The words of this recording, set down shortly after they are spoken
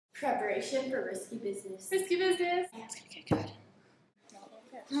Preparation for risky business. Risky business. Yeah, it's gonna get good.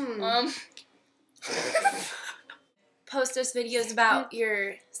 Post us videos about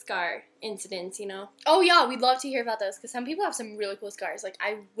your scar incidents, you know? Oh, yeah, we'd love to hear about those, because some people have some really cool scars. Like,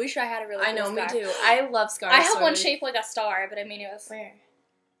 I wish I had a really cool scar. I know, me too. I love scars. I have one shaped like a star, but I mean, it was... Where?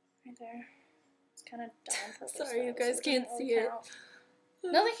 Right there. It's kind of done on purpose. Sorry, you guys so can't see it.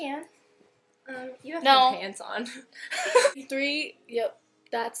 No, they can. You have no pants on. 3, yep,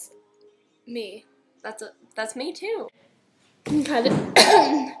 that's me. That's me too. Kind of.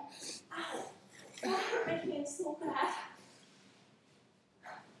 My hand's so bad.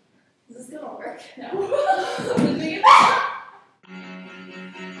 Is this gonna work? No. You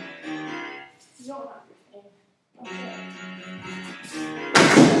don't have your thing. Okay.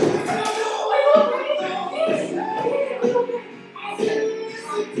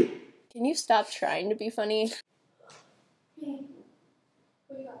 Can you stop trying to be funny? What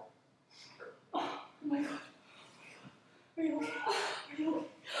do you got? Oh my god. Are you okay? Are you okay?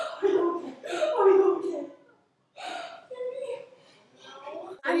 Are you okay? Are you okay?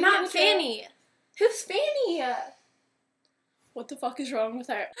 I'm not Fannie. Who's Fannie? What the fuck is wrong with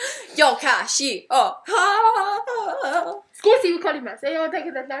her? Yo, Kashi. Oh. Scarcely recording this.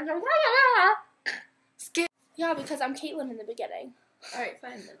 Yeah, because I'm Caitlyn in the beginning. Alright,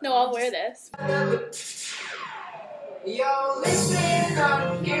 fine then. No, I'll wear this. Yo, listen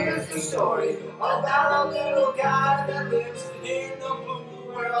up, here's the story about a little guy that lives in the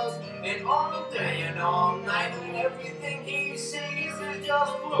blue world. And all day and all night, and everything he sees is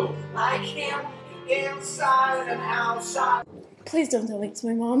just blue. Like him, inside and outside. Please don't tell me it's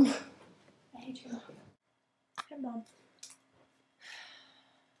my mom. I hate your mom. Hi, Mom.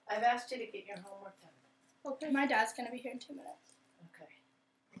 I've asked you to get your homework done. Okay. My dad's gonna be here in 2 minutes. Okay.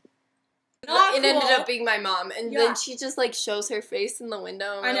 It ended up being my mom, and then she just like shows her face in the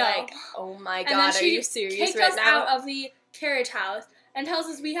window. And I know. Like, oh my god, And then are she you serious kicked right us now? out of the carriage house and tells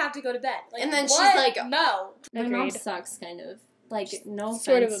us we have to go to bed. Like, And then what? she's like, no. My mom Agreed. sucks, kind of. Like, no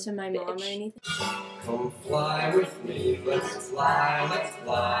Sort of offense a to my mom or bitch. anything. Come fly with me, let's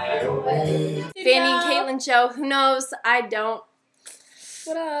fly away. Fannie and Caitlyn show. Who knows? I don't.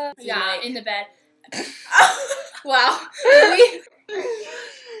 What up? Yeah, like- in the bed. Wow. Really?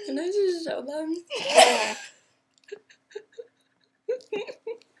 Can I just show them? We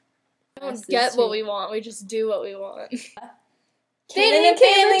don't get what we want. We just do what we want. Fannie and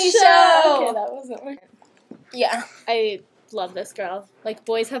Caitlyn show. Okay, that wasn't working. Yeah. I love this girl. Like,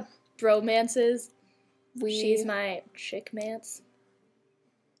 boys have bromances. She's my chick-mance.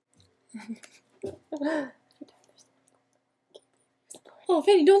 Oh,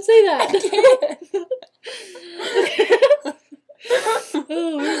 Fannie, don't say that!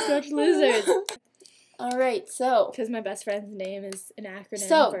 Oh, we're such lizards. Alright, so. Because my best friend's name is an acronym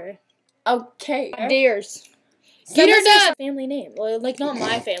So, for... Okay. Deers. Get her done! Family name. Well, like, not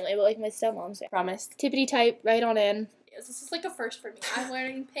my family, but like my stepmom's family. Promised. Tippity type, right on in. This is like a first for me. I'm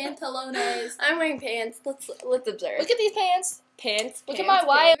wearing pantalones. I'm wearing pants. Let's observe. Look at these pants. Pants. Look at my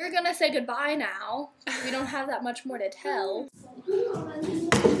wife. We're gonna say goodbye now. We don't have that much more to tell.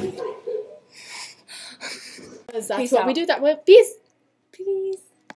 That's Peace what out. we do. That way. Peace. Peace.